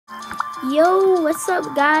Yo, what's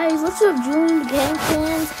up guys? What's up Julian The Kang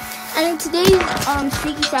fans? And in today's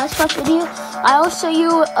Sneaky Sasquatch video, I will show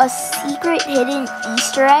you a secret hidden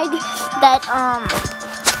Easter egg that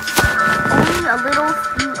only a little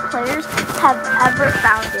few players have ever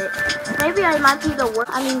found it. Maybe I might be the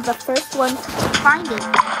first one to find it.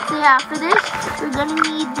 So yeah, for this, we're gonna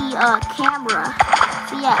need the camera.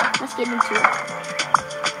 So yeah, let's get into it.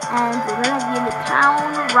 And we're gonna be in the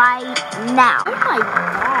town right now. Oh my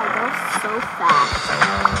god, that was so fast.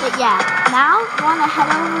 But yeah, now I wanna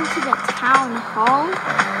head over to the town hall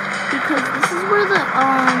because this is where the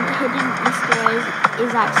hidden Easter egg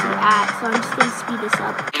is actually at. So I'm just gonna speed this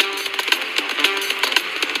up.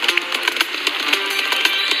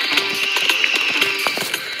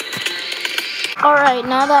 Alright,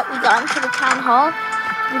 now that we got into the town hall,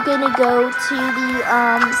 we're gonna go to the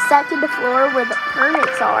second floor where the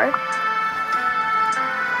permits are.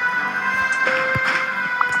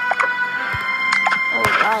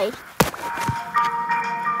 Alright.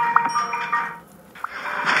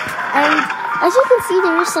 And as you can see,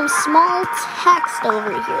 there is some small text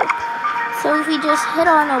over here. So if we just hit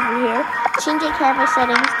on over here, change the camera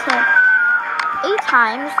settings to 8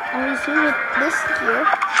 times, and we see with this here,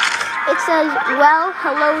 it says, well,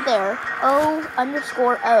 hello there, O_O.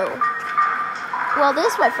 Well,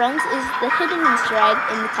 this, my friends, is the hidden Easter egg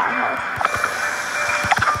in the town hall.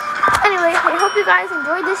 Anyway, I hope you guys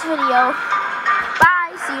enjoyed this video.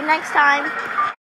 Bye, see you next time.